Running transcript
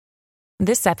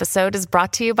This episode is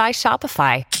brought to you by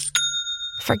Shopify.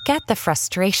 Forget the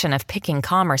frustration of picking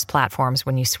commerce platforms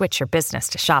when you switch your business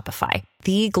to Shopify,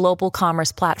 the global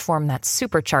commerce platform that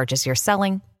supercharges your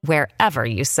selling wherever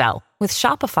you sell. With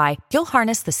Shopify, you'll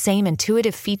harness the same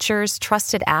intuitive features,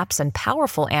 trusted apps, and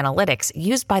powerful analytics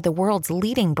used by the world's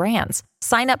leading brands.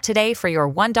 Sign up today for your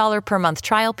 $1 per month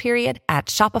trial period at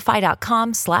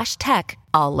shopify.com/tech,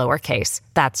 all lowercase.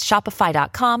 That's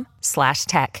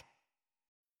shopify.com/tech.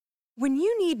 When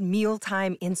you need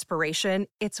mealtime inspiration,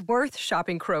 it's worth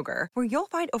shopping Kroger, where you'll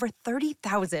find over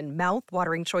 30,000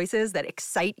 mouth-watering choices that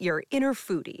excite your inner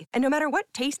foodie. And no matter what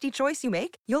tasty choice you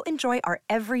make, you'll enjoy our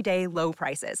everyday low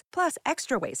prices, plus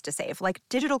extra ways to save, like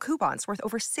digital coupons worth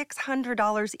over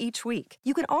 $600 each week.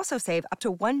 You can also save up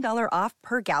to $1 off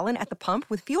per gallon at the pump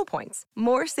with fuel points.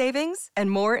 More savings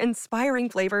and more inspiring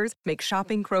flavors make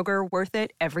shopping Kroger worth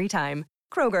it every time.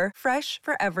 Kroger, fresh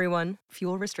for everyone.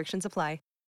 Fuel restrictions apply.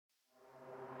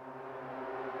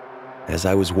 As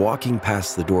I was walking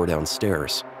past the door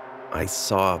downstairs, I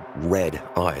saw red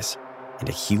eyes and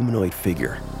a humanoid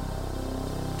figure.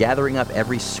 Gathering up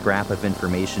every scrap of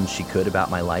information she could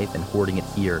about my life and hoarding it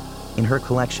here in her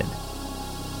collection.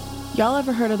 Y'all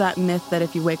ever heard of that myth that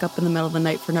if you wake up in the middle of the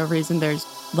night for no reason, there's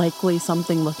likely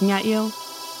something looking at you?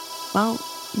 Well,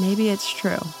 maybe it's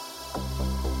true.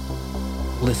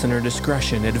 Listener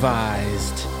discretion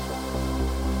advised.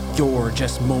 You're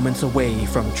just moments away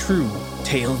from true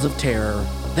tales of terror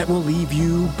that will leave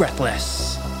you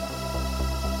breathless.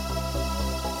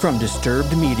 From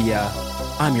Disturbed Media,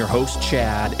 I'm your host,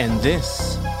 Chad, and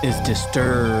this is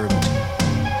Disturbed.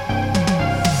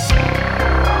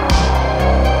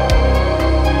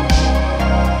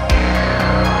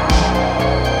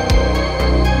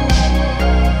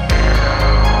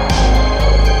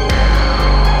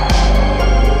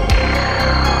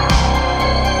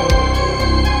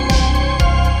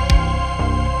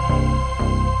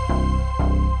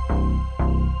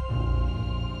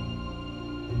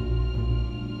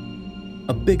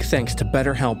 Big thanks to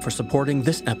BetterHelp for supporting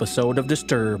this episode of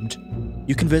Disturbed.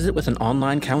 You can visit with an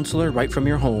online counselor right from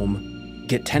your home.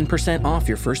 Get 10% off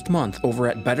your first month over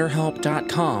at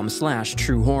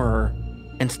betterhelp.com/truehorror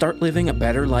and start living a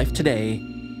better life today.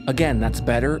 Again, that's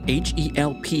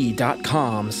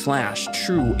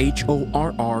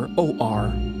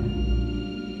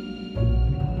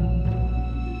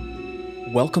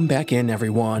betterhelp.com/truehorror. Welcome back in,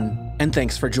 everyone, and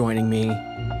thanks for joining me.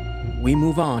 We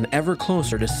move on ever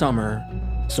closer to summer,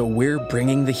 so we're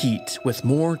bringing the heat with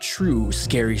more true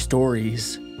scary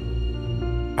stories.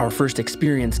 Our first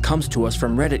experience comes to us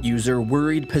from Reddit user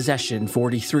Worried Possession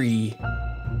 43.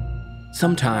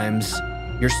 Sometimes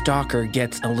your stalker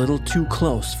gets a little too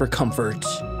close for comfort.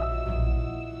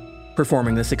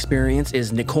 Performing this experience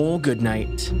is Nicole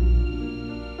Goodnight.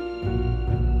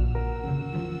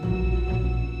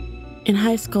 In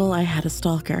high school, I had a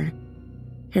stalker.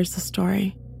 Here's the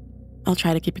story. I'll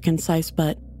try to keep it concise,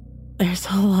 but there's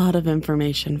a lot of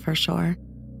information for sure.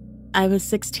 I was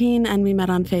 16 and we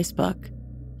met on Facebook.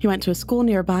 He went to a school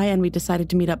nearby and we decided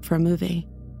to meet up for a movie.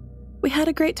 We had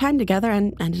a great time together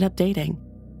and ended up dating.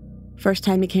 First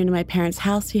time he came to my parents'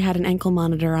 house, he had an ankle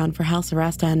monitor on for house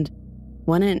arrest and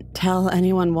wouldn't tell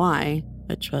anyone why,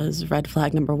 which was red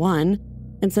flag number 1.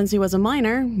 And since he was a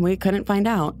minor, we couldn't find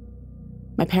out.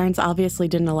 My parents obviously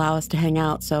didn't allow us to hang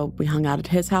out, so we hung out at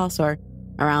his house or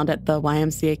around at the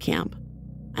YMCA camp.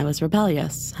 I was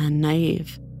rebellious and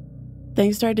naive.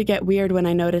 Things started to get weird when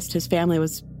I noticed his family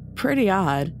was pretty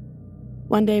odd.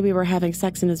 One day we were having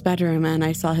sex in his bedroom and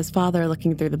I saw his father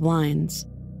looking through the blinds.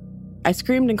 I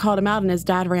screamed and called him out and his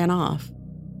dad ran off.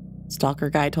 Stalker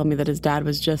guy told me that his dad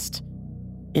was just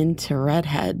into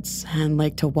redheads and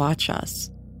liked to watch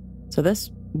us. So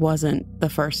this wasn't the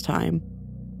first time.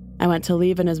 I went to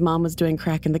leave and his mom was doing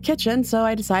crack in the kitchen, so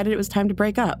I decided it was time to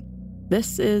break up.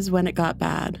 This is when it got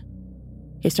bad.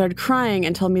 He started crying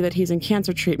and told me that he's in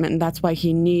cancer treatment and that's why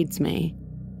he needs me.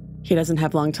 He doesn't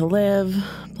have long to live,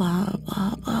 blah,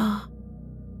 blah, blah.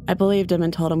 I believed him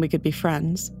and told him we could be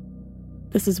friends.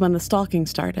 This is when the stalking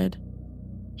started.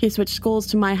 He switched schools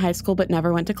to my high school but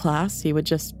never went to class. He would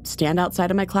just stand outside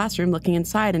of my classroom looking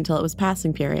inside until it was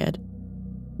passing period.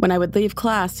 When I would leave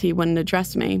class, he wouldn't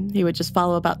address me. He would just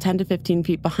follow about 10 to 15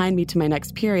 feet behind me to my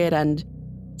next period and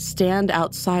stand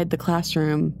outside the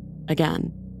classroom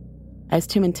again. I was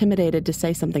too intimidated to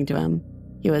say something to him.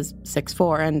 He was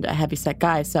 6'4" and a heavyset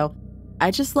guy, so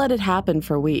I just let it happen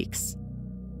for weeks.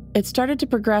 It started to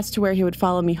progress to where he would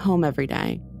follow me home every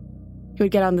day. He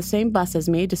would get on the same bus as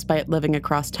me despite living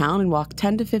across town and walk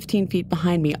 10 to 15 feet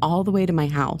behind me all the way to my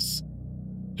house.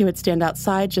 He would stand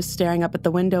outside just staring up at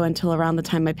the window until around the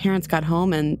time my parents got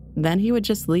home, and then he would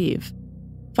just leave.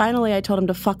 Finally, I told him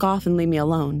to fuck off and leave me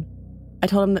alone. I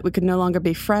told him that we could no longer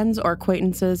be friends or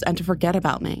acquaintances and to forget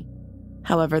about me.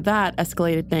 However, that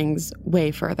escalated things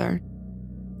way further.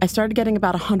 I started getting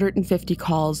about 150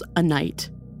 calls a night.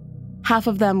 Half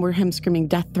of them were him screaming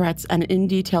death threats and in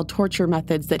detailed torture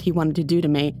methods that he wanted to do to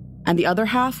me, and the other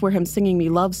half were him singing me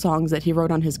love songs that he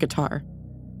wrote on his guitar.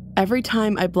 Every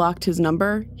time I blocked his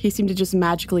number, he seemed to just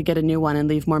magically get a new one and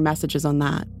leave more messages on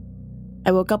that.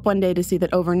 I woke up one day to see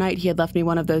that overnight he had left me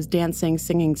one of those dancing,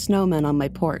 singing snowmen on my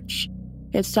porch.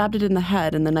 He had stabbed it in the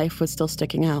head and the knife was still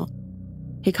sticking out.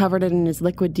 He covered it in his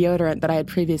liquid deodorant that I had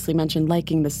previously mentioned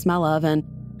liking the smell of, and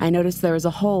I noticed there was a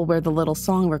hole where the little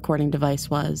song recording device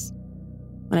was.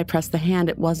 When I pressed the hand,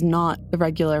 it was not the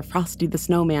regular Frosty the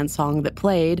Snowman song that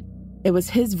played. It was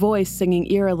his voice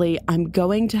singing eerily, "I'm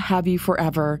going to have you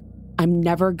forever. I'm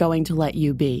never going to let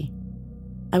you be."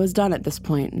 I was done at this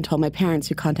point and told my parents,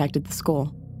 who contacted the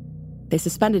school. They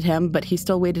suspended him, but he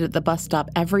still waited at the bus stop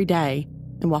every day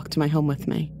and walked to my home with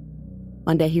me.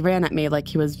 One day he ran at me like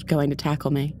he was going to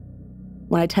tackle me.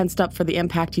 When I tensed up for the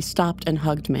impact, he stopped and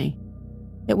hugged me.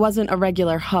 It wasn't a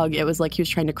regular hug, it was like he was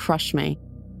trying to crush me.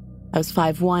 I was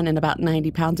 5'1" and about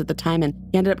 90 pounds at the time, and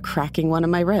he ended up cracking one of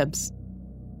my ribs.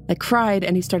 I cried,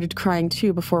 and he started crying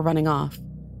too before running off.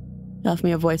 He left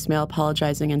me a voicemail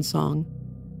apologizing in song.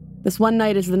 This one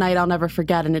night is the night I'll never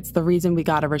forget, and it's the reason we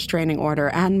got a restraining order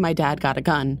and my dad got a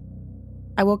gun.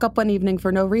 I woke up one evening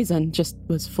for no reason, just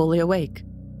was fully awake.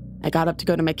 I got up to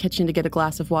go to my kitchen to get a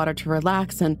glass of water to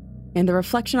relax, and in the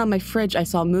reflection on my fridge, I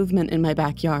saw movement in my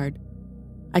backyard.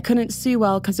 I couldn't see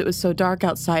well because it was so dark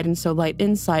outside and so light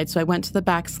inside, so I went to the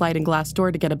back sliding glass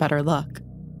door to get a better look.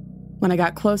 When I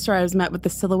got closer, I was met with the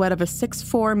silhouette of a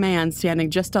 6'4" man standing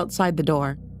just outside the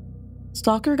door.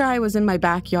 Stalker guy was in my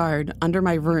backyard, under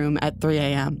my room at 3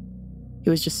 a.m. He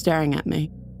was just staring at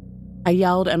me. I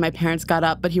yelled and my parents got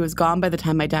up, but he was gone by the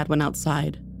time my dad went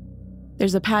outside.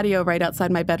 There's a patio right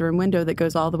outside my bedroom window that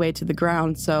goes all the way to the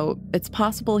ground, so it's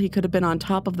possible he could have been on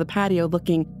top of the patio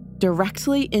looking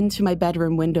directly into my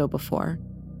bedroom window before.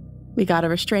 We got a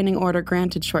restraining order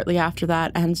granted shortly after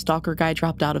that, and Stalker guy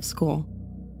dropped out of school.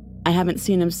 I haven't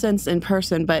seen him since in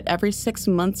person, but every 6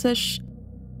 months-ish,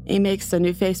 he makes a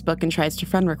new Facebook and tries to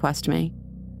friend request me.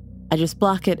 I just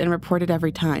block it and report it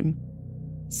every time.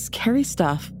 Scary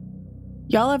stuff.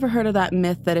 Y'all ever heard of that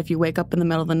myth that if you wake up in the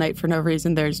middle of the night for no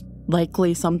reason, there's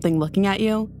likely something looking at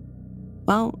you?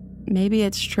 Well, maybe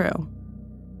it's true.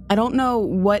 I don't know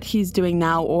what he's doing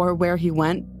now or where he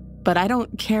went, but I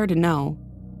don't care to know.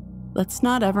 Let's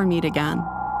not ever meet again.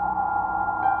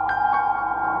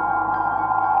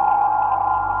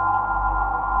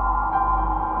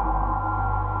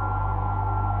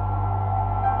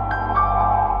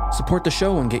 Support the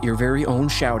show and get your very own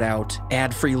shout-out,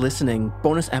 ad-free listening,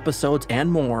 bonus episodes,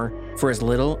 and more for as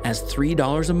little as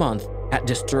 $3 a month at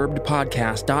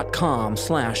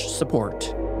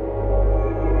disturbedpodcast.com/support.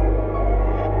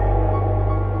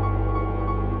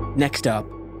 Next up,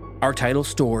 our title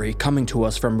story coming to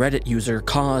us from Reddit user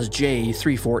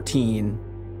CausJ314,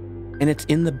 and it's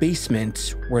in the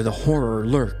basement where the horror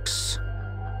lurks.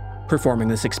 Performing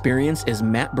this experience is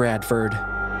Matt Bradford.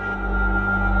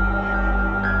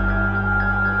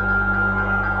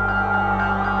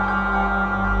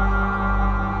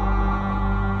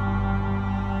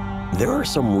 There are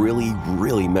some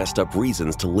really messed up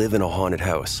reasons to live in a haunted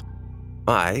house.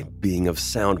 I, being of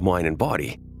sound mind and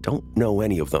body, don't know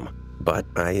any of them, but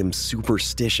I am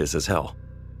superstitious as hell.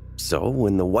 So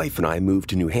when the wife and I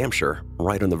moved to New Hampshire,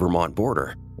 right on the Vermont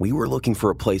border, we were looking for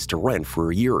a place to rent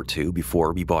for a year or two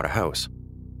before we bought a house.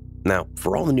 Now,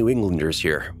 for all the New Englanders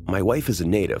here, my wife is a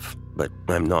native, but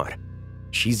I'm not.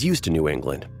 She's used to New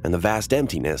England and the vast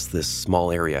emptiness this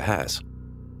small area has.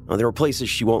 Now, there are places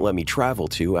she won't let me travel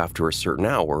to after a certain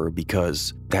hour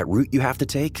because that route you have to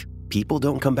take, people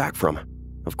don't come back from.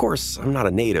 Of course, I'm not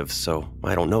a native, so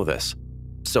I don't know this.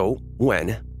 So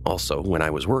when I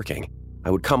was working,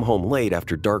 I would come home late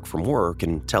after dark from work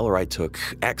and tell her I took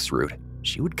X route.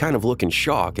 She would kind of look in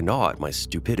shock and awe at my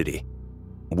stupidity.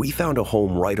 We found a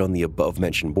home right on the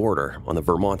above-mentioned border on the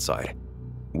Vermont side.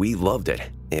 We loved it.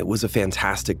 It was a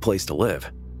fantastic place to live.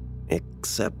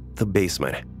 Except the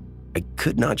basement. I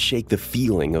could not shake the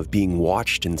feeling of being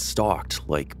watched and stalked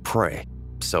like prey.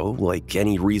 So, like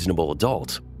any reasonable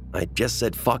adult, I just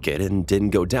said fuck it and didn't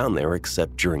go down there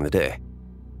except during the day.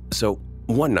 So,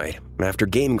 one night, after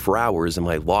gaming for hours in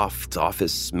my loft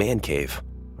office man cave,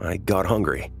 I got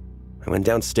hungry. I went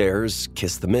downstairs,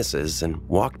 kissed the missus, and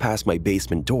walked past my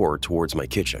basement door towards my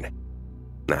kitchen.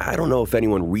 Now, I don't know if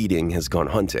anyone reading has gone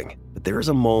hunting, but there is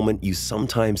a moment you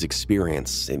sometimes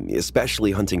experience,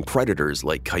 especially hunting predators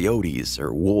like coyotes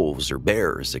or wolves or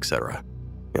bears, etc.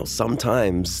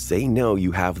 Sometimes they know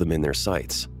you have them in their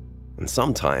sights, and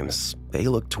sometimes they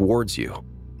look towards you,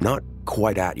 not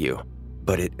quite at you,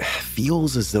 but it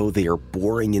feels as though they are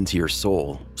boring into your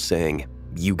soul, saying,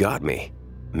 "You got me,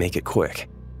 make it quick."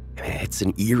 It's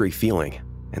an eerie feeling,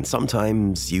 and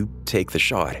sometimes you take the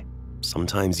shot,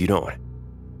 sometimes you don't.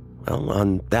 Well,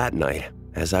 on that night,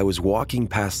 as I was walking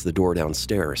past the door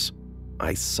downstairs,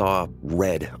 I saw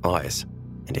red eyes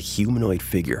and a humanoid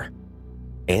figure.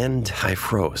 And I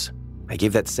froze. I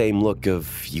gave that same look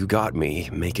of, "You got me,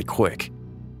 make it quick."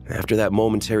 After that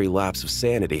momentary lapse of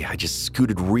sanity, I just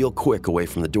scooted real quick away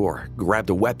from the door, grabbed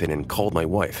a weapon, and called my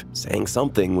wife, saying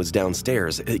something was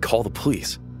downstairs. Call the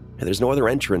police. There's no other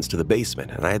entrance to the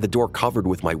basement, and I had the door covered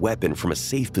with my weapon from a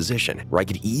safe position where I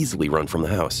could easily run from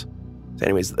the house. So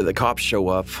anyways, the cops show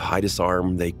up, I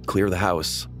disarm, they clear the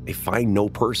house. They find no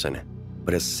person,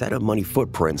 but a set of muddy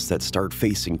footprints that start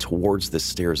facing towards the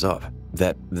stairs up,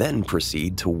 that then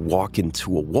proceed to walk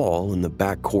into a wall in the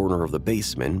back corner of the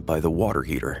basement by the water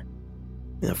heater.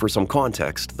 Now, for some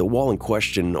context, the wall in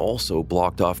question also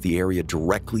blocked off the area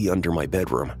directly under my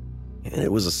bedroom. And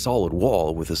it was a solid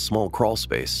wall with a small crawl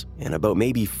space and about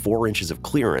maybe 4 inches of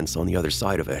clearance on the other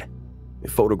side of it.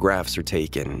 Photographs are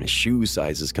taken, shoe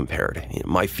sizes compared.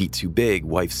 My feet too big,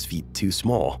 wife's feet too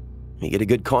small. You get a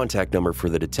good contact number for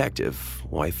the detective.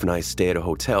 Wife and I stay at a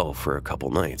hotel for a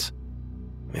couple nights.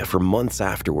 For months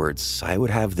afterwards, I would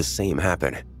have the same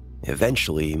happen,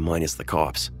 eventually minus the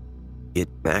cops. It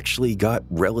actually got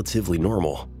relatively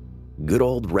normal. Good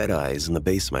old red eyes in the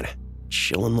basement,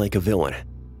 chilling like a villain.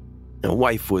 My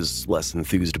wife was less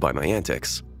enthused by my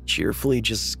antics, cheerfully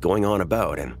just going on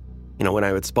about, and when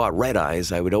I would spot red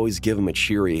eyes, I would always give them a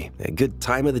cheery, "A good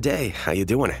time of the day, how you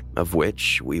doing?" Of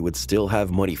which we would still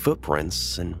have muddy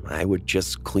footprints, and I would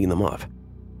just clean them up.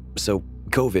 So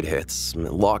COVID hits,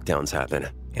 lockdowns happen,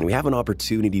 and we have an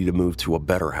opportunity to move to a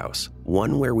better house,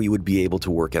 one where we would be able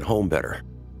to work at home better.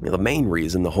 The main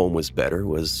reason the home was better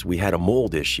was we had a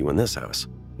mold issue in this house.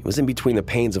 It was in between the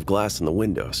panes of glass in the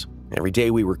windows. Every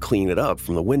day we were cleaning it up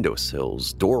from the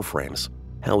windowsills, door frames.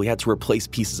 Hell, we had to replace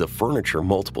pieces of furniture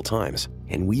multiple times,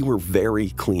 and we were very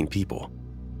clean people.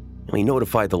 We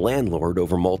notified the landlord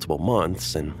over multiple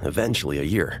months and eventually a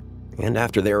year. And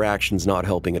after their actions not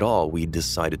helping at all, we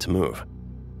decided to move.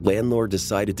 Landlord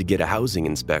decided to get a housing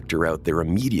inspector out there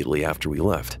immediately after we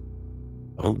left.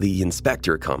 Well, the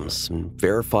inspector comes and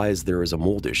verifies there is a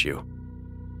mold issue.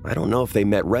 I don't know if they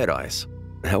met red eyes.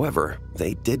 However,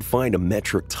 they did find a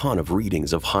metric ton of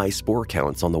readings of high spore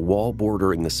counts on the wall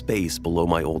bordering the space below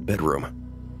my old bedroom,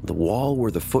 the wall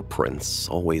where the footprints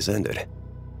always ended.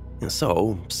 And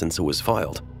so, since it was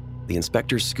filed, the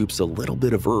inspector scoops a little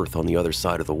bit of earth on the other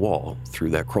side of the wall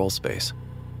through that crawl space.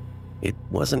 It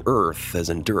wasn't earth as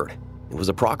in dirt. It was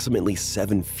approximately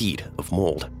 7 feet of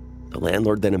mold. The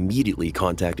landlord then immediately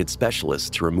contacted specialists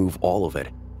to remove all of it,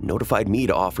 notified me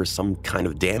to offer some kind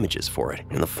of damages for it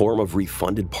in the form of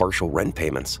refunded partial rent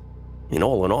payments. In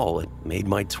all, it made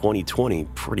my 2020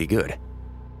 pretty good.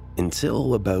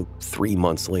 Until about 3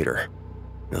 months later.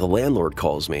 The landlord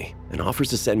calls me and offers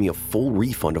to send me a full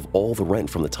refund of all the rent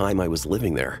from the time I was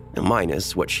living there,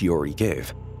 minus what she already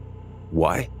gave.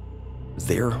 Why?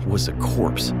 There was a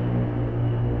corpse.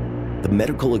 The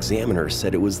medical examiner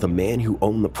said it was the man who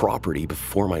owned the property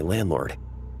before my landlord.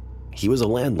 He was a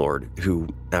landlord who,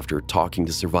 after talking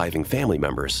to surviving family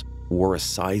members, wore a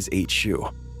size 8 shoe,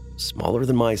 smaller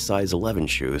than my size 11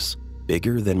 shoes,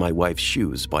 bigger than my wife's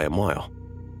shoes by a mile.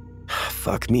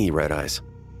 Fuck me, Red Eyes.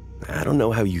 I don't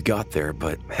know how you got there,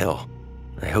 but hell,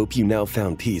 I hope you now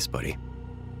found peace, buddy.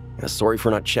 Sorry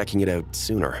for not checking it out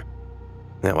sooner.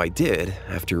 Now I did,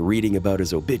 after reading about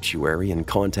his obituary and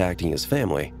contacting his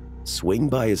family, swing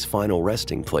by his final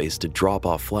resting place to drop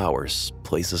off flowers,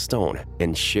 place a stone,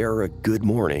 and share a good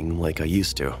morning like I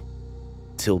used to.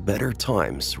 Till better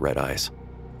times, Red Eyes.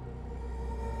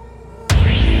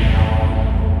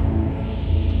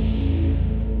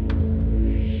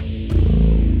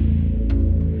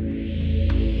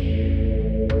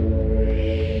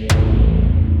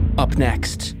 Up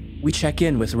next, we check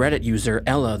in with Reddit user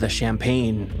Ella the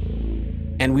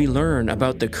Champagne, and we learn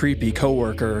about the creepy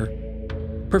coworker.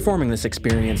 Performing this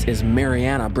experience is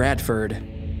Mariana Bradford.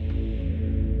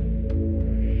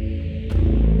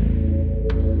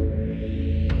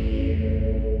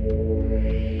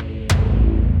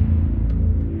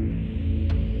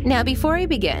 Now, before I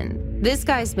begin, this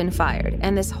guy's been fired,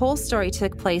 and this whole story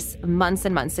took place months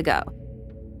and months ago.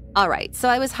 All right, so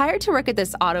I was hired to work at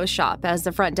this auto shop as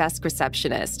the front desk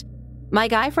receptionist. My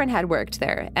guy friend had worked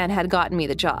there and had gotten me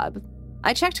the job.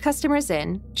 I checked customers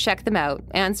in, checked them out,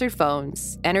 answered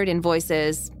phones, entered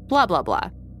invoices, blah, blah,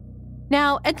 blah.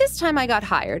 Now, at this time I got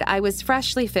hired, I was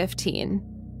freshly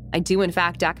 15. I do in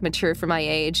fact act mature for my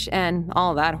age and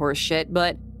all that horse shit,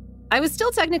 but I was still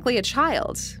technically a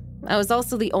child. I was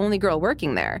also the only girl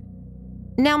working there.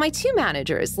 Now, my two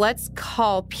managers, let's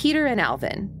call Peter and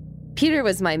Alvin. Peter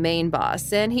was my main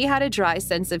boss, and he had a dry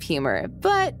sense of humor,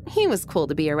 but he was cool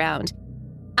to be around.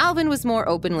 Alvin was more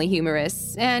openly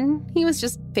humorous, and he was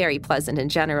just very pleasant in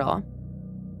general.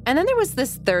 And then there was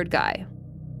this third guy.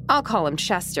 I'll call him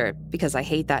Chester, because I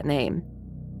hate that name.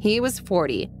 He was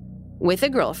 40, with a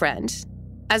girlfriend,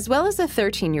 as well as a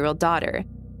 13-year-old daughter.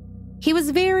 He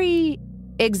was very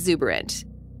exuberant,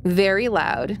 very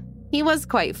loud. He was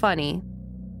quite funny.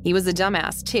 He was a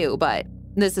dumbass too, but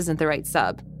this isn't the right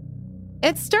sub.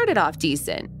 It started off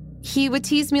decent. He would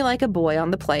tease me like a boy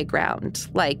on the playground,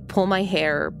 like pull my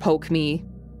hair, poke me.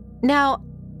 Now,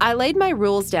 I laid my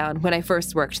rules down when I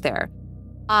first worked there.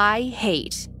 I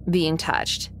hate being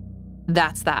touched.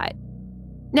 That's that.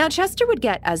 Now, Chester would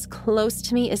get as close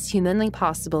to me as humanly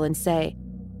possible and say,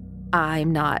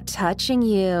 "I'm not touching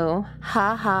you,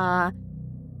 ha ha."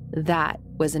 That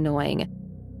was annoying.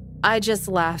 I just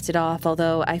laughed it off,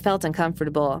 although I felt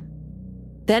uncomfortable.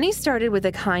 Then he started with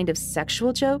a kind of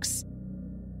sexual jokes.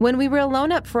 When we were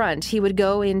alone up front, he would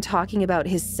go in talking about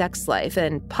his sex life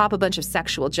and pop a bunch of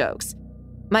sexual jokes.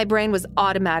 My brain was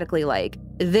automatically like,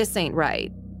 this ain't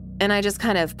right. And I just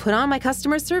kind of put on my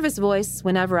customer service voice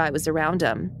whenever I was around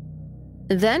him.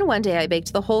 Then one day I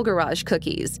baked the whole garage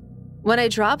cookies. When I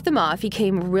dropped them off, he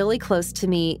came really close to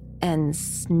me and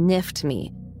sniffed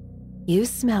me. "You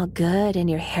smell good and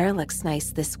your hair looks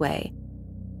nice this way."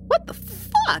 What the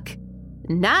fuck?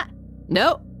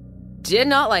 Nope, did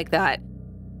not like that.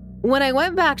 When I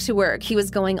went back to work, he was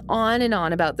going on and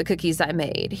on about the cookies I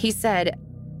made. He said,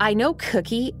 "I know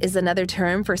cookie is another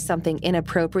term for something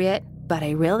inappropriate, but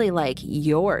I really like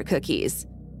your cookies."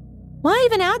 Why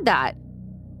even add that?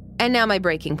 And now my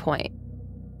breaking point.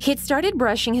 He'd started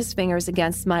brushing his fingers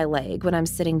against my leg when I'm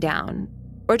sitting down,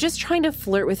 or just trying to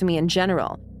flirt with me in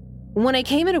general. When I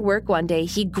came into work one day,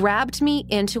 he grabbed me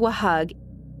into a hug,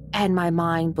 and my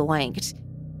mind blanked.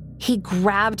 He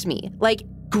grabbed me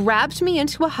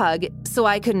into a hug so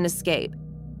I couldn't escape.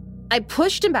 I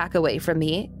pushed him back away from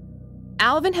me.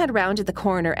 Alvin had rounded the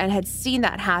corner and had seen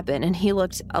that happen, and he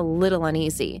looked a little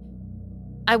uneasy.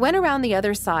 I went around the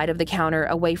other side of the counter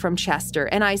away from Chester,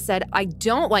 and I said, "I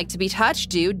don't like to be touched,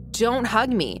 dude. Don't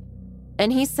hug me."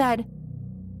 And he said,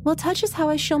 "Well, touch is how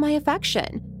I show my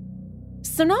affection."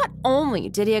 So not only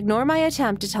did he ignore my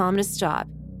attempt to tell him to stop,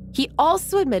 he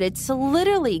also admitted to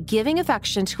literally giving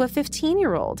affection to a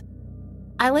 15-year-old.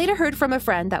 I later heard from a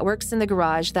friend that works in the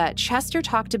garage that Chester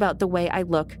talked about the way I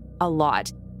look a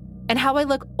lot and how I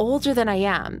look older than I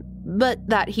am, but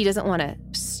that he doesn't want to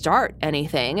start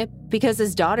anything because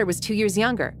his daughter was 2 years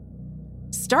younger.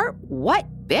 Start what,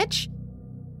 bitch?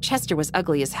 Chester was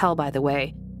ugly as hell, by the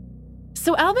way.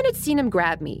 So Alvin had seen him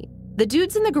grab me. The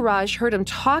dudes in the garage heard him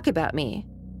talk about me,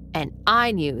 and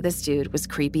I knew this dude was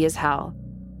creepy as hell.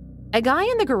 A guy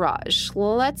in the garage,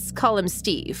 let's call him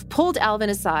Steve, pulled Alvin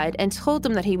aside and told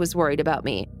him that he was worried about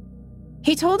me.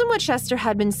 He told him what Chester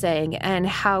had been saying and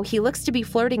how he looks to be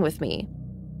flirting with me.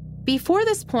 Before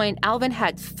this point, Alvin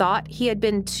had thought he had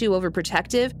been too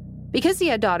overprotective because he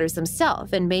had daughters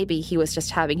himself, and maybe he was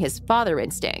just having his father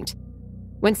instinct.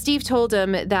 When Steve told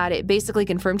him that, it basically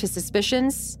confirmed his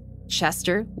suspicions.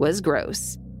 Chester was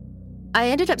gross. I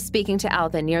ended up speaking to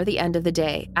Alvin near the end of the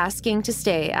day, asking to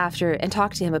stay after and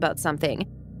talk to him about something.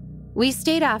 We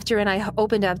stayed after, and I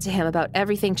opened up to him about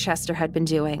everything Chester had been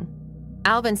doing.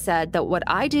 Alvin said that what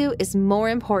I do is more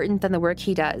important than the work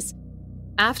he does.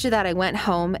 After that, I went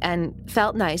home and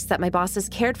felt nice that my bosses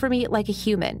cared for me like a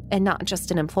human and not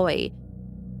just an employee.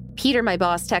 Peter, my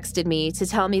boss, texted me to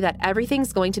tell me that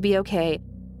everything's going to be okay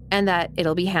and that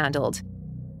it'll be handled.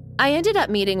 I ended up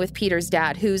meeting with Peter's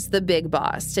dad, who's the big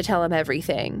boss, to tell him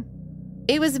everything.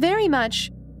 It was very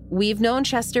much, we've known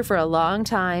Chester for a long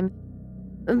time,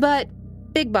 but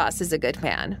Big Boss is a good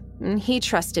man. He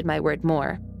trusted my word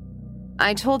more.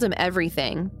 I told him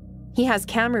everything. He has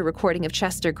camera recording of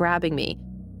Chester grabbing me.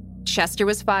 Chester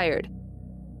was fired.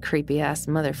 Creepy-ass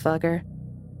motherfucker.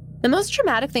 The most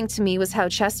traumatic thing to me was how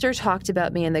Chester talked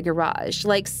about me in the garage,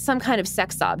 like some kind of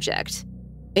sex object.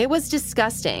 It was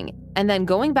disgusting. And then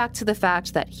going back to the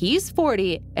fact that he's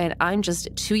 40 and I'm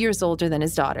just 2 years older than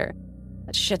his daughter.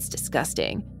 That shit's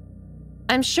disgusting.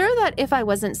 I'm sure that if I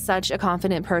wasn't such a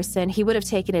confident person, he would have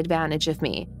taken advantage of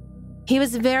me. He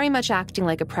was very much acting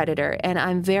like a predator, and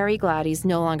I'm very glad he's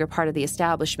no longer part of the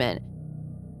establishment.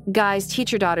 Guys,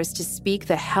 teach your daughters to speak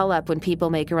the hell up when people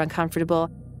make her uncomfortable.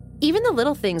 Even the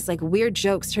little things like weird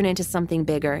jokes turn into something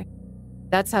bigger.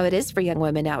 That's how it is for young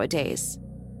women nowadays.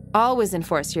 Always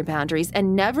enforce your boundaries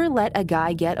and never let a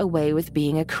guy get away with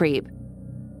being a creep.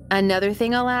 Another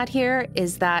thing I'll add here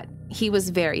is that he was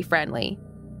very friendly.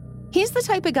 He's the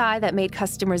type of guy that made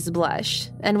customers blush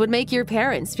and would make your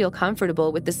parents feel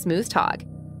comfortable with the smooth talk.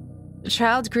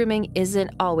 Child grooming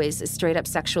isn't always straight up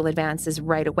sexual advances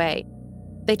right away.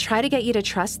 They try to get you to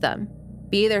trust them,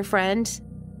 be their friend,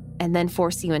 and then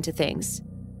force you into things.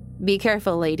 Be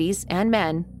careful, ladies and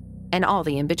men, and all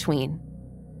the in-between.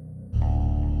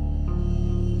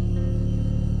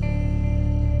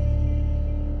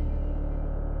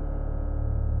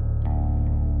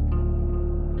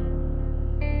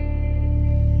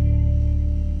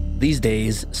 These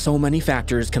days, so many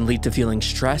factors can lead to feeling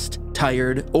stressed,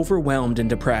 tired, overwhelmed, and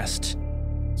depressed.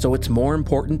 So it's more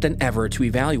important than ever to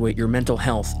evaluate your mental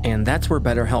health, and that's where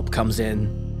BetterHelp comes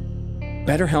in.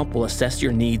 BetterHelp will assess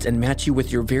your needs and match you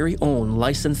with your very own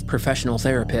licensed professional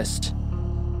therapist.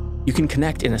 You can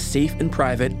connect in a safe and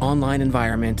private online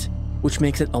environment, which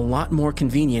makes it a lot more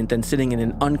convenient than sitting in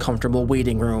an uncomfortable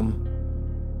waiting room.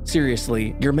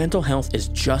 Seriously, your mental health is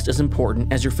just as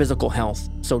important as your physical health,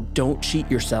 so don't cheat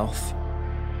yourself.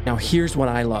 Now here's what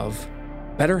I love.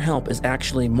 BetterHelp is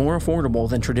actually more affordable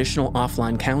than traditional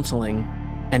offline counseling,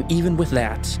 and even with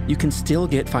that, you can still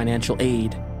get financial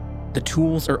aid. The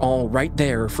tools are all right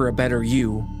there for a better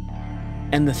you.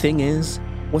 And the thing is,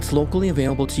 what's locally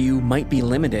available to you might be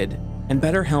limited, and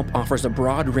BetterHelp offers a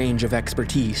broad range of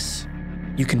expertise.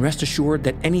 You can rest assured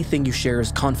that anything you share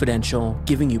is confidential,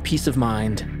 giving you peace of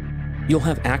mind. You'll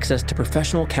have access to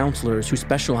professional counselors who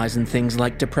specialize in things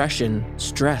like depression,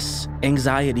 stress,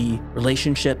 anxiety,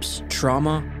 relationships,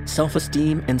 trauma,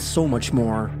 self-esteem, and so much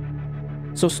more.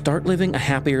 So start living a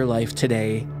happier life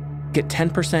today. Get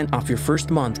 10% off your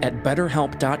first month at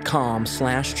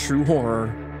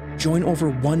betterhelp.com/truehorror. Join over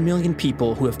 1 million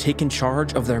people who have taken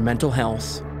charge of their mental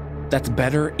health. That's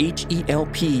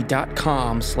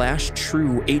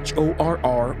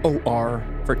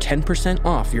betterhelp.com/truehorror for 10%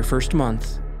 off your first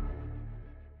month.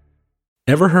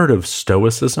 Ever heard of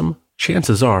Stoicism?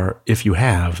 Chances are, if you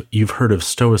have, you've heard of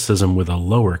Stoicism with a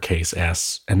lowercase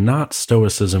s and not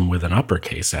Stoicism with an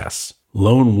uppercase S.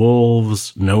 Lone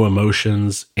wolves, no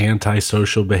emotions,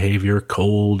 antisocial behavior,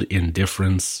 cold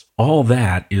indifference. All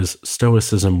that is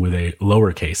Stoicism with a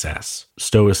lowercase s.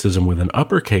 Stoicism with an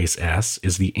uppercase S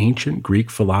is the ancient Greek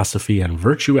philosophy and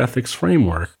virtue ethics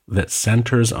framework that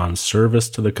centers on service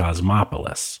to the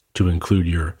cosmopolis, to include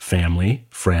your family,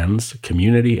 friends,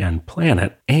 community, and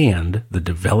planet, and the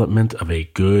development of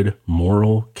a good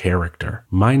moral character.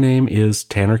 My name is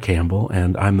Tanner Campbell,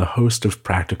 and I'm the host of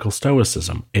Practical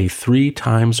Stoicism, a 3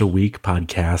 times a week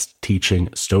podcast teaching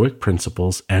Stoic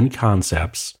principles and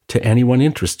concepts to anyone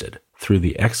interested through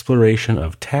the exploration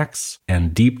of texts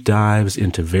and deep dives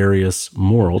into various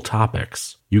moral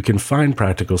topics. You can find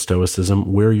Practical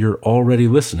Stoicism where you're already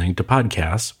listening to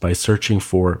podcasts by searching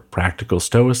for Practical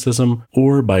Stoicism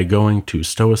or by going to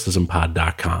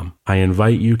stoicismpod.com. I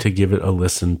invite you to give it a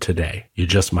listen today. You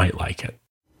just might like it.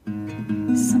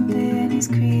 Something is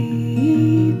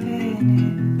creeping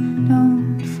in,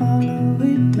 don't follow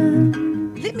it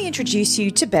down. Let me introduce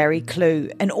you to Barry Clew,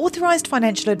 an authorised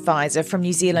financial advisor from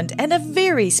New Zealand and a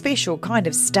very special kind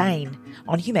of stain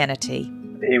on humanity.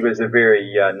 He was a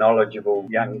very knowledgeable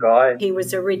young guy. He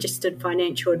was a registered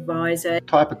financial advisor.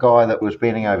 Type of guy that was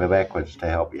bending over backwards to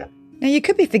help you. Now, you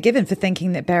could be forgiven for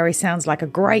thinking that Barry sounds like a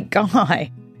great guy,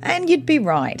 and you'd be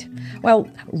right. Well,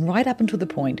 right up until the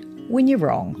point when you're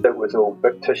wrong. It was all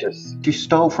fictitious. She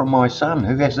stole from my son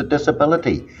who has a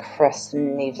disability. Chris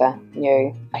never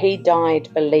knew. He died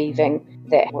believing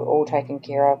that we're all taken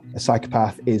care of. A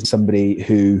psychopath is somebody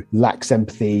who lacks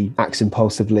empathy, acts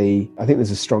impulsively. I think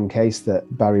there's a strong case that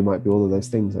Barry might be all of those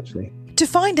things, actually. To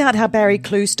find out how Barry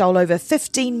Clew stole over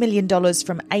 $15 million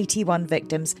from 81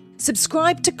 victims,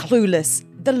 subscribe to Clueless,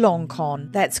 The Long Con.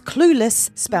 That's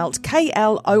Clueless, spelt Klooghless.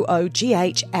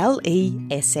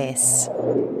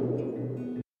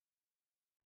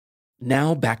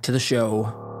 Now back to the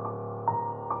show.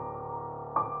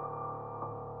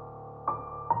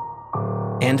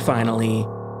 And finally,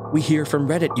 we hear from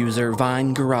Reddit user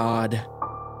Vine Garad.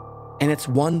 And it's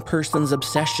one person's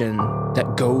obsession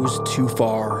that goes too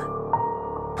far.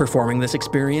 Performing this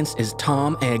experience is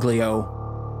Tom Aglio.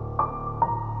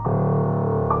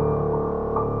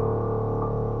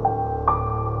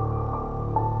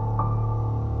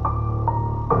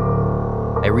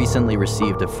 I recently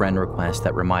received a friend request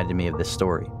that reminded me of this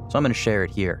story, so I'm going to share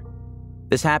it here.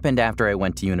 This happened after I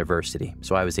went to university,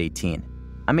 so I was 18.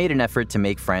 I made an effort to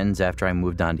make friends after I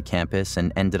moved onto campus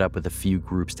and ended up with a few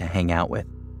groups to hang out with,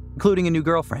 including a new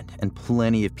girlfriend and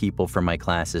plenty of people from my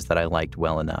classes that I liked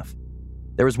well enough.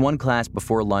 There was one class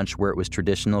before lunch where it was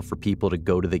traditional for people to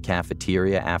go to the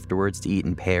cafeteria afterwards to eat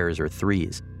in pairs or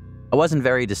threes. I wasn't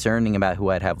very discerning about who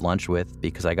I'd have lunch with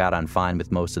because I got on fine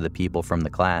with most of the people from the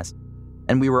class,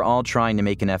 and we were all trying to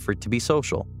make an effort to be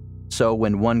social. So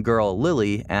when one girl,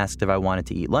 Lily, asked if I wanted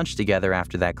to eat lunch together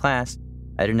after that class,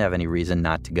 I didn't have any reason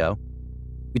not to go.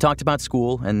 We talked about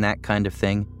school and that kind of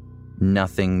thing.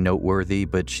 Nothing noteworthy,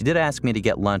 but she did ask me to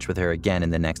get lunch with her again in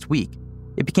the next week.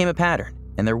 It became a pattern,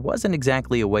 and there wasn't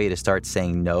exactly a way to start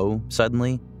saying no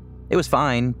suddenly. It was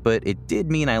fine, but it did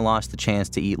mean I lost the chance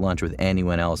to eat lunch with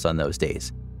anyone else on those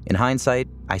days. In hindsight,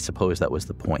 I suppose that was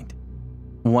the point.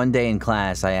 One day in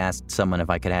class, I asked someone if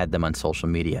I could add them on social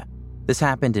media. This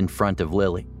happened in front of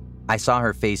Lily. I saw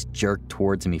her face jerk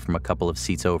towards me from a couple of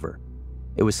seats over.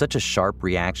 It was such a sharp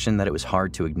reaction that it was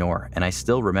hard to ignore, and I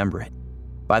still remember it.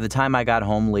 By the time I got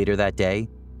home later that day,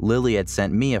 Lily had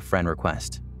sent me a friend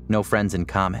request. No friends in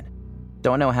common.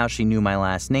 Don't know how she knew my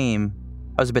last name.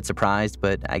 I was a bit surprised,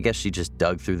 but I guess she just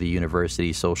dug through the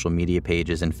university social media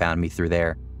pages and found me through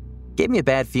there. Gave me a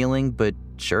bad feeling, but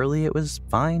surely it was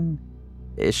fine.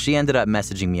 She ended up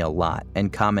messaging me a lot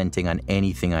and commenting on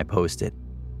anything I posted.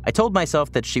 I told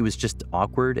myself that she was just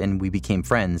awkward and we became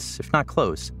friends, if not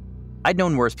close. I'd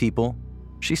known worse people.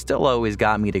 She still always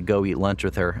got me to go eat lunch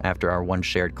with her after our one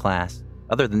shared class.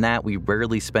 Other than that, we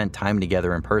rarely spent time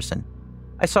together in person.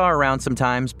 I saw her around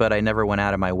sometimes, but I never went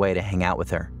out of my way to hang out with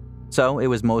her. So it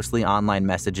was mostly online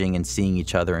messaging and seeing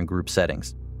each other in group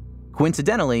settings.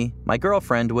 Coincidentally, my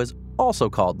girlfriend was also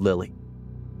called Lily.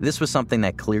 This was something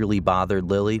that clearly bothered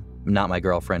Lily, not my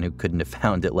girlfriend who couldn't have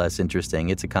found it less interesting.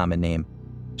 It's a common name.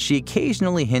 She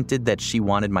occasionally hinted that she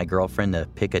wanted my girlfriend to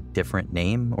pick a different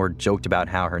name or joked about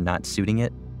how her not suiting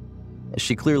it.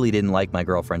 She clearly didn't like my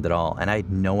girlfriend at all, and I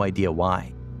had no idea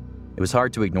why. It was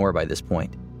hard to ignore by this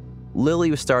point.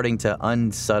 Lily was starting to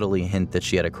unsubtly hint that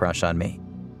she had a crush on me.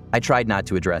 I tried not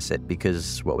to address it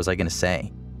because what was I going to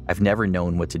say? I've never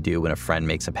known what to do when a friend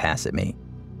makes a pass at me.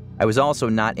 I was also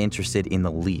not interested in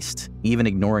the least, even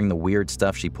ignoring the weird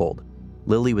stuff she pulled.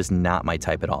 Lily was not my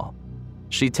type at all.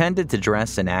 She tended to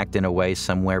dress and act in a way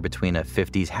somewhere between a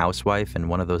 50s housewife and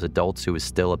one of those adults who was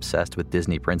still obsessed with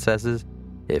Disney princesses,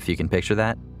 if you can picture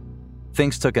that.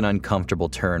 Things took an uncomfortable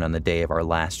turn on the day of our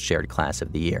last shared class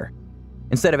of the year.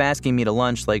 Instead of asking me to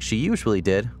lunch like she usually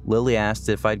did, Lily asked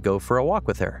if I'd go for a walk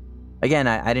with her. Again,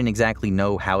 I didn't exactly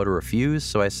know how to refuse,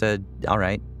 so I said, all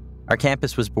right. Our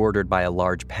campus was bordered by a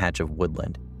large patch of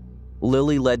woodland.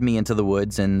 Lily led me into the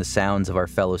woods, and the sounds of our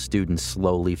fellow students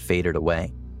slowly faded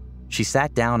away. She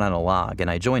sat down on a log, and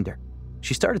I joined her.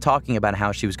 She started talking about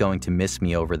how she was going to miss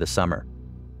me over the summer.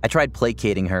 I tried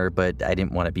placating her, but I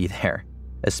didn't want to be there,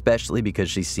 especially because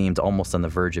she seemed almost on the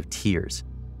verge of tears.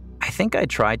 I think I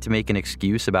tried to make an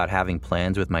excuse about having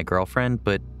plans with my girlfriend,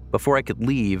 but before I could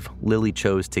leave, Lily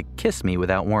chose to kiss me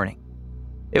without warning.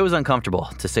 It was uncomfortable,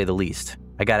 to say the least.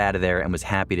 I got out of there and was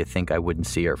happy to think I wouldn't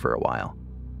see her for a while.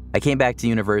 I came back to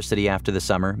university after the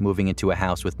summer, moving into a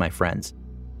house with my friends.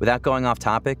 Without going off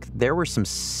topic, there were some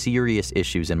serious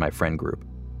issues in my friend group.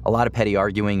 A lot of petty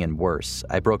arguing and worse.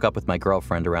 I broke up with my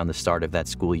girlfriend around the start of that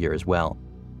school year as well.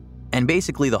 And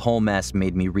basically the whole mess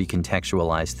made me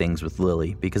recontextualize things with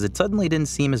Lily because it suddenly didn't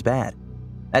seem as bad.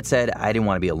 That said, I didn't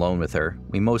want to be alone with her.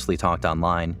 We mostly talked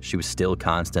online. She was still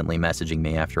constantly messaging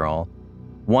me after all.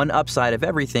 One upside of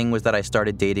everything was that I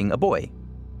started dating a boy.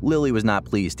 Lily was not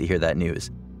pleased to hear that news.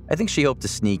 I think she hoped to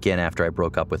sneak in after I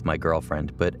broke up with my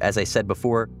girlfriend, but as I said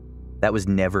before, that was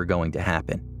never going to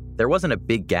happen. There wasn't a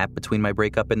big gap between my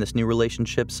breakup and this new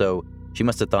relationship, so she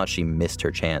must have thought she missed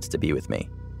her chance to be with me.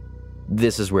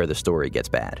 This is where the story gets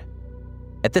bad.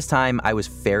 At this time, I was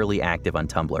fairly active on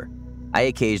Tumblr. I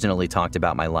occasionally talked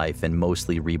about my life and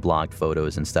mostly reblogged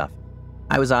photos and stuff.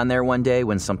 I was on there one day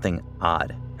when something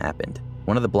odd happened.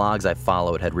 One of the blogs I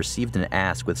followed had received an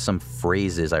ask with some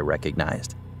phrases I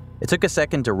recognized. It took a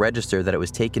second to register that it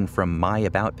was taken from my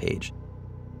About page.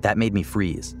 That made me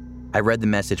freeze. I read the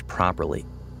message properly.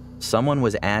 Someone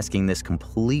was asking this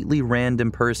completely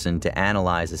random person to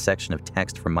analyze a section of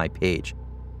text from my page,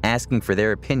 asking for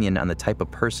their opinion on the type of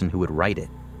person who would write it.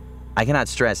 I cannot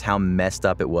stress how messed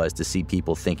up it was to see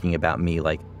people thinking about me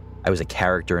like I was a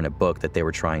character in a book that they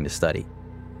were trying to study.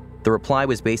 The reply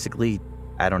was basically,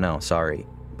 I don't know, sorry.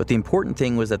 But the important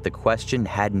thing was that the question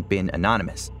hadn't been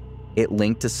anonymous. It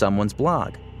linked to someone's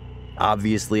blog.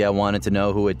 Obviously, I wanted to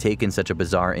know who had taken such a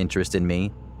bizarre interest in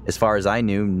me. As far as I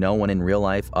knew, no one in real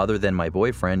life other than my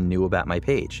boyfriend knew about my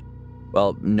page.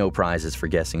 Well, no prizes for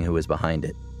guessing who was behind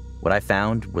it. What I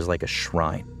found was like a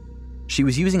shrine. She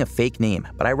was using a fake name,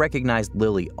 but I recognized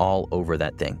Lily all over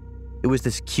that thing. It was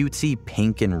this cutesy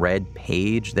pink and red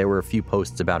page. There were a few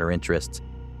posts about her interests.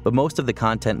 but most of the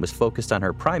content was focused on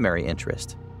her primary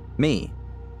interest, me.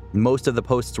 Most of the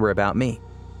posts were about me.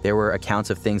 There were accounts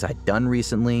of things I'd done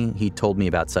recently. He told me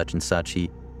about such and such. He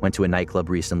went to a nightclub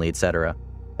recently, etc.,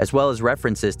 as well as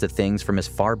references to things from as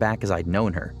far back as I'd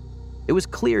known her. It was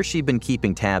clear she'd been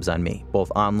keeping tabs on me,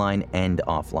 both online and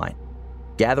offline,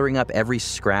 gathering up every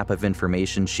scrap of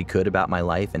information she could about my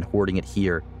life and hoarding it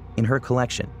here in her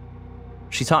collection.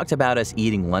 She talked about us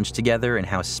eating lunch together and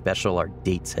how special our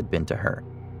dates had been to her,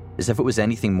 as if it was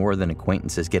anything more than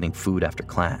acquaintances getting food after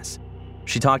class.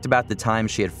 She talked about the time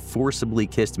she had forcibly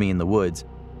kissed me in the woods,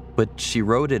 but she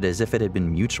wrote it as if it had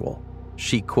been mutual.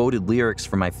 She quoted lyrics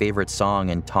from my favorite song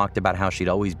and talked about how she'd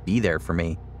always be there for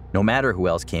me, no matter who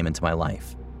else came into my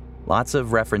life. Lots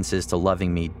of references to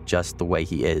loving me just the way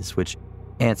he is, which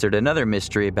answered another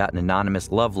mystery about an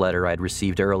anonymous love letter I'd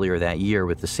received earlier that year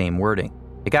with the same wording.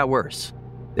 It got worse.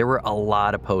 There were a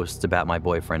lot of posts about my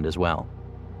boyfriend as well.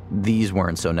 These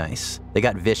weren't so nice. They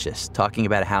got vicious, talking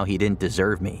about how he didn't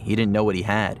deserve me. He didn't know what he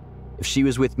had. If she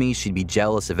was with me, she'd be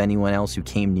jealous of anyone else who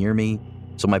came near me.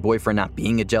 So my boyfriend not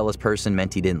being a jealous person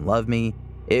meant he didn't love me.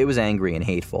 It was angry and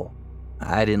hateful.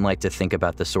 I didn't like to think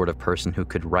about the sort of person who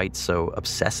could write so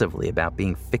obsessively about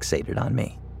being fixated on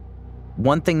me.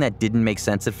 One thing that didn't make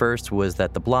sense at first was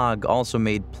that the blog also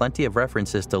made plenty of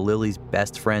references to Lily's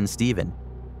best friend, Steven.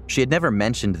 She had never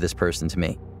mentioned this person to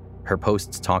me. Her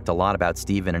posts talked a lot about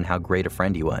Steven and how great a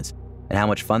friend he was, and how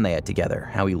much fun they had together,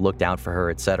 how he looked out for her,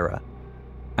 etc.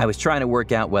 I was trying to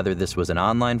work out whether this was an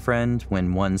online friend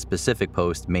when one specific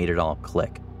post made it all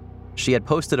click. She had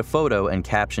posted a photo and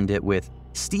captioned it with,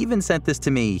 "Steven sent this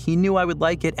to me, he knew I would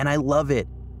like it and I love it,"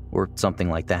 or something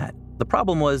like that. The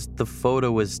problem was the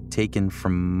photo was taken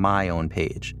from my own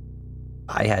page.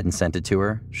 I hadn't sent it to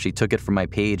her. She took it from my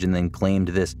page and then claimed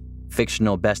this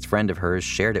fictional best friend of hers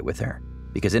shared it with her,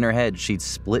 because in her head she'd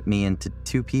split me into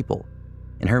two people.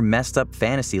 In her messed up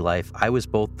fantasy life, I was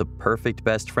both the perfect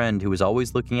best friend who was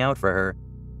always looking out for her,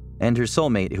 and her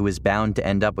soulmate who was bound to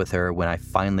end up with her when I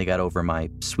finally got over my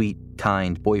sweet,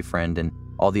 kind boyfriend and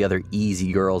all the other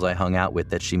easy girls I hung out with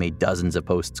that she made dozens of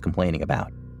posts complaining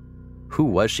about. Who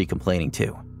was she complaining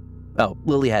to? Oh,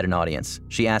 Lily had an audience.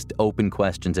 She asked open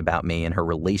questions about me and her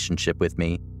relationship with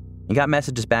me, and got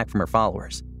messages back from her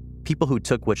followers, people who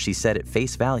took what she said at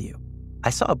face value. I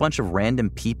saw a bunch of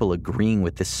random people agreeing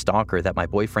with this stalker that my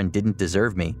boyfriend didn't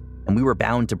deserve me, and we were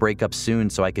bound to break up soon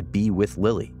so I could be with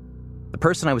Lily. The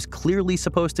person I was clearly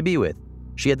supposed to be with.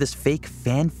 She had this fake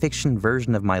fan fiction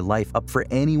version of my life up for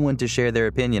anyone to share their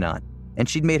opinion on, and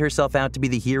she'd made herself out to be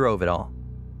the hero of it all.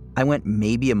 I went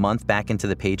maybe a month back into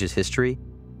the page's history.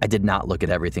 I did not look at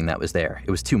everything that was there.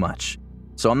 It was too much.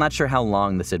 So I'm not sure how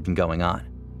long this had been going on.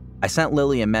 I sent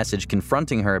Lily a message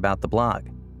confronting her about the blog.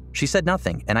 She said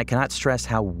nothing, and I cannot stress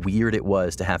how weird it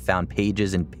was to have found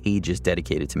pages and pages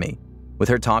dedicated to me, with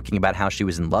her talking about how she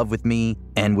was in love with me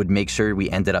and would make sure we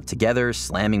ended up together,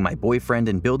 slamming my boyfriend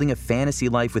and building a fantasy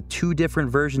life with two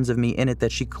different versions of me in it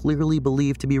that she clearly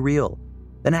believed to be real,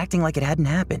 then acting like it hadn't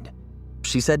happened.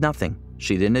 She said nothing.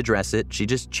 She didn't address it. She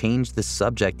just changed the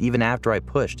subject even after I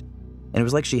pushed, and it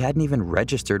was like she hadn't even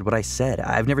registered what I said.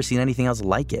 I've never seen anything else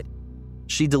like it.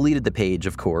 She deleted the page,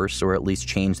 of course, or at least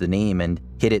changed the name and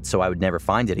hid it so I would never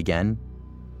find it again.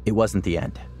 It wasn't the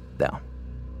end, though.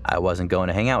 I wasn't going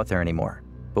to hang out with her anymore,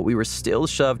 but we were still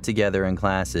shoved together in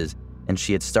classes, and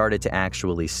she had started to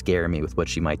actually scare me with what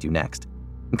she might do next.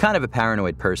 I'm kind of a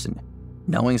paranoid person.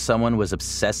 Knowing someone was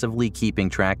obsessively keeping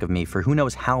track of me for who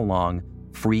knows how long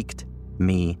freaked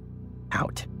me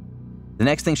out. The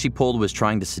next thing she pulled was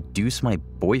trying to seduce my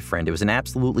boyfriend. It was an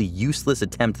absolutely useless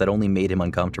attempt that only made him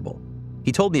uncomfortable.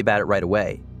 He told me about it right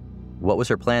away. What was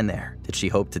her plan there? Did she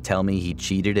hope to tell me he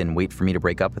cheated and wait for me to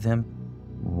break up with him?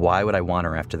 Why would I want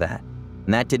her after that?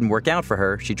 And that didn't work out for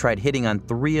her. She tried hitting on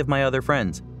 3 of my other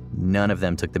friends. None of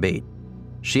them took the bait.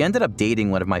 She ended up dating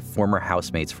one of my former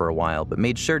housemates for a while, but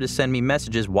made sure to send me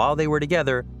messages while they were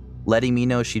together, letting me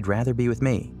know she'd rather be with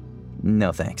me.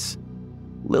 No thanks.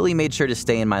 Lily made sure to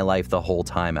stay in my life the whole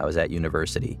time I was at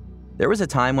university. There was a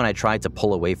time when I tried to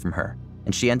pull away from her,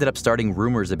 and she ended up starting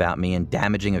rumors about me and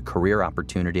damaging a career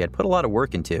opportunity I'd put a lot of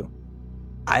work into.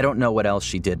 I don't know what else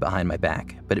she did behind my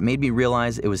back, but it made me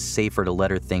realize it was safer to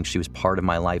let her think she was part of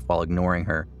my life while ignoring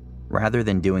her, rather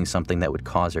than doing something that would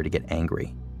cause her to get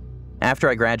angry. After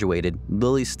I graduated,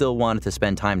 Lily still wanted to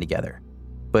spend time together,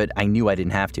 but I knew I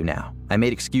didn't have to now. I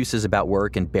made excuses about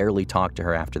work and barely talked to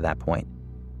her after that point.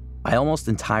 I almost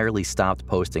entirely stopped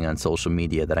posting on social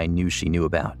media that I knew she knew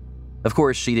about. Of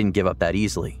course, she didn't give up that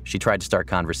easily. She tried to start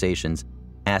conversations,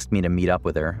 asked me to meet up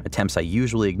with her, attempts I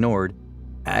usually ignored.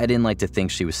 I didn't like to think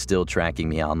she was still tracking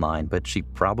me online, but she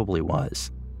probably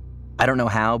was. I don't know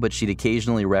how, but she'd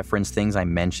occasionally reference things I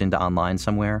mentioned online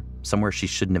somewhere she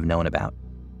shouldn't have known about.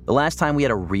 The last time we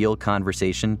had a real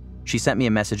conversation, she sent me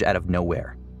a message out of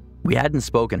nowhere. We hadn't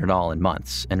spoken at all in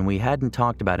months, and we hadn't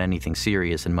talked about anything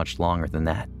serious in much longer than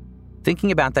that.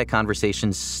 Thinking about that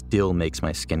conversation still makes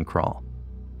my skin crawl.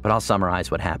 But I'll summarize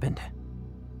what happened.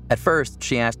 At first,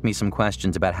 she asked me some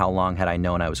questions about how long had I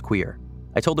known I was queer.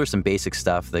 I told her some basic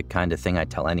stuff, the kind of thing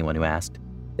I'd tell anyone who asked.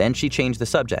 Then she changed the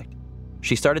subject.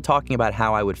 She started talking about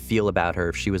how I would feel about her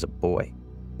if she was a boy,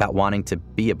 about wanting to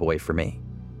be a boy for me.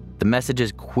 The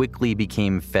messages quickly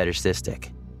became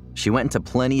fetishistic. She went into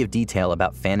plenty of detail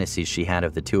about fantasies she had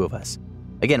of the two of us.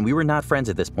 Again, we were not friends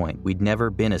at this point. We'd never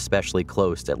been especially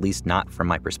close, at least not from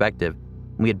my perspective.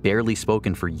 We had barely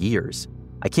spoken for years.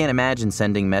 I can't imagine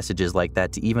sending messages like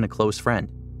that to even a close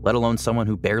friend, let alone someone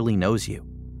who barely knows you.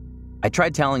 I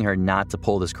tried telling her not to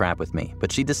pull this crap with me,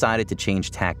 but she decided to change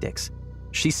tactics.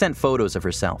 She sent photos of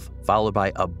herself, followed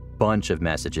by a bunch of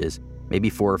messages, maybe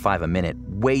 4 or 5 a minute,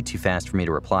 way too fast for me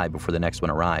to reply before the next one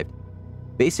arrived.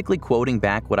 Basically quoting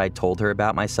back what I told her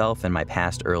about myself and my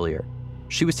past earlier.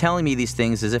 She was telling me these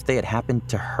things as if they had happened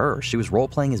to her. She was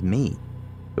role-playing as me.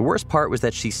 The worst part was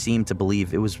that she seemed to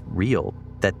believe it was real,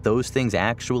 that those things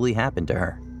actually happened to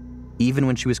her, even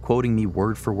when she was quoting me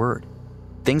word for word.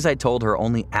 Things I told her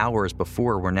only hours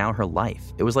before were now her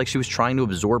life. It was like she was trying to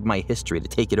absorb my history, to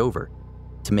take it over,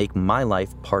 to make my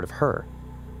life part of her.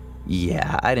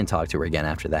 Yeah, I didn't talk to her again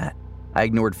after that. I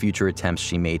ignored future attempts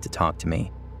she made to talk to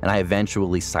me, and I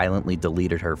eventually silently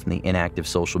deleted her from the inactive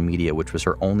social media, which was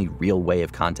her only real way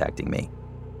of contacting me.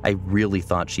 I really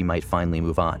thought she might finally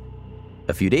move on.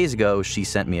 A few days ago, she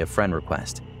sent me a friend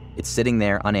request. It's sitting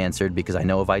there unanswered because I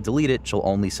know if I delete it, she'll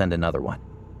only send another one.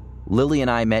 Lily and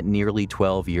I met nearly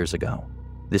 12 years ago.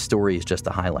 This story is just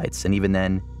the highlights, and even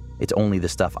then, it's only the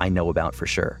stuff I know about for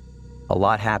sure. A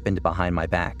lot happened behind my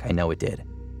back, I know it did.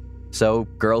 So,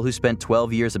 girl who spent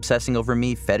 12 years obsessing over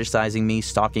me, fetishizing me,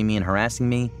 stalking me, and harassing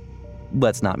me,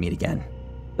 let's not meet again.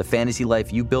 The fantasy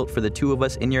life you built for the two of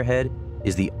us in your head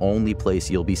is the only place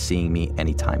you'll be seeing me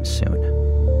anytime soon.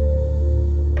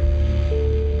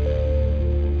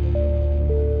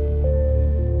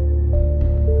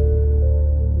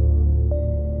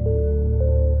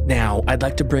 Now, I'd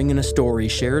like to bring in a story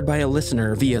shared by a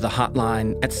listener via the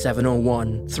hotline at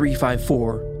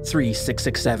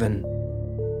 701-354-3667.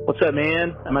 What's up,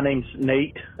 man? My name's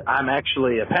Nate. I'm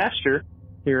actually a pastor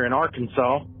here in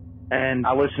Arkansas, and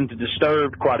I listen to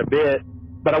Disturbed quite a bit,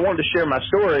 but I wanted to share my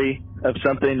story of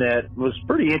something that was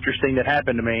pretty interesting that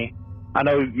happened to me. I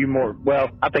know you more, well,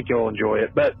 I think you'll enjoy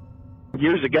it, but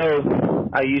years ago,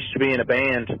 I used to be in a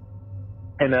band,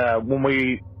 and when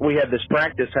we had this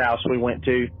practice house we went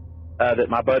to that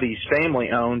my buddy's family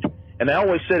owned, and they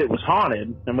always said it was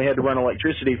haunted, and we had to run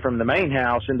electricity from the main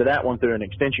house into that one through an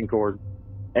extension cord.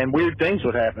 And weird things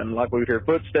would happen, like we would hear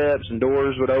footsteps and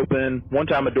doors would open. One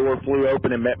time a door flew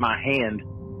open and met my hand.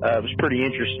 It was pretty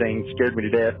interesting, scared me to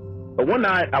death. But one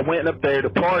night I went up there to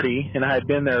party, and I had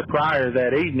been there prior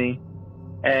that evening,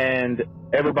 and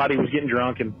everybody was getting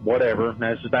drunk and whatever.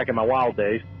 Now, this is back in my wild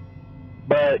days.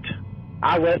 But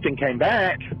I left and came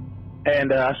back,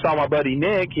 and I saw my buddy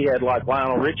Nick. He had like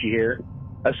Lionel Richie here,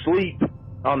 asleep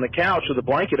on the couch with a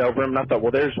blanket over him, and I thought,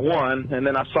 well, there's one. And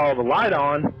then I saw the light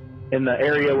on in the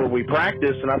area where we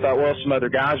practiced, and I thought, well, some other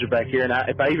guys are back here. And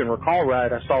if I even recall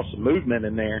right, I saw some movement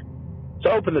in there. So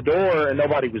I opened the door, and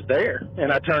nobody was there.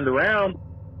 And I turned around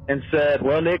and said,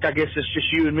 well, Nick, I guess it's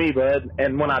just you and me, bud.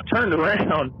 And when I turned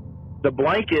around, the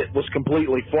blanket was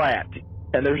completely flat,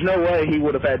 and there's no way he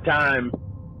would have had time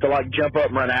to, like, jump up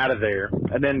and run out of there.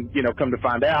 And then, you know, come to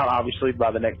find out, obviously,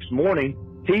 by the next morning,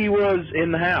 he was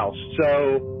in the house.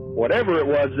 So whatever it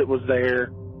was that was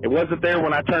there, it wasn't there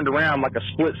when I turned around like a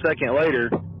split second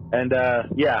later. And,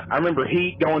 yeah, I remember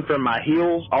heat going from my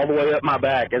heels all the way up my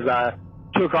back as I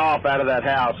took off out of that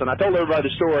house. And I told everybody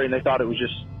the story, and they thought it was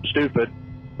just stupid.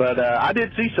 But I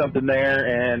did see something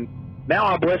there, and now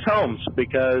I bless homes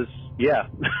because, yeah.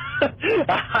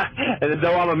 And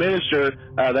though I'm a minister,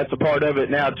 that's a part of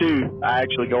it now, too. I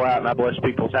actually go out and I bless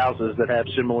people's houses that have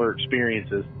similar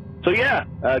experiences. So, yeah,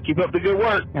 keep up the good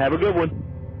work. Have a good one.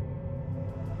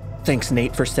 Thanks,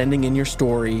 Nate, for sending in your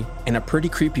story, and a pretty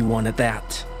creepy one at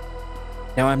that.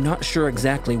 Now, I'm not sure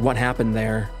exactly what happened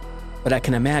there, but I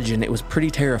can imagine it was pretty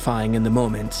terrifying in the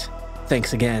moment.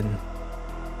 Thanks again.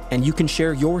 And you can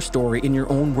share your story in your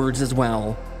own words as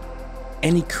well.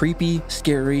 Any creepy,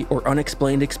 scary, or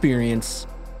unexplained experience,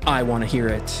 I want to hear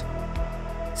it.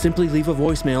 Simply leave a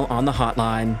voicemail on the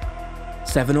hotline,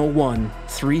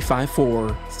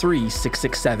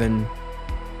 701-354-3667.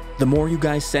 The more you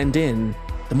guys send in,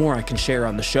 the more I can share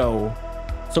on the show.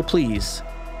 So please,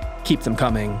 Keep them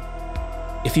coming.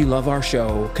 If you love our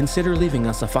show, consider leaving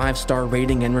us a 5-star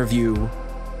rating and review.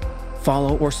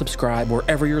 Follow or subscribe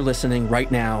wherever you're listening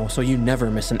right now so you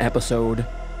never miss an episode.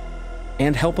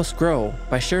 And help us grow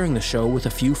by sharing the show with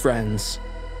a few friends.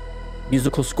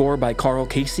 Musical score by Carl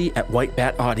Casey at White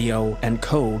Bat Audio and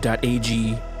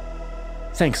co.ag.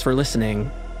 Thanks for listening.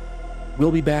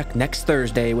 We'll be back next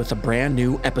Thursday with a brand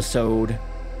new episode.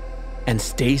 And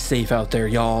stay safe out there,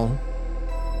 y'all.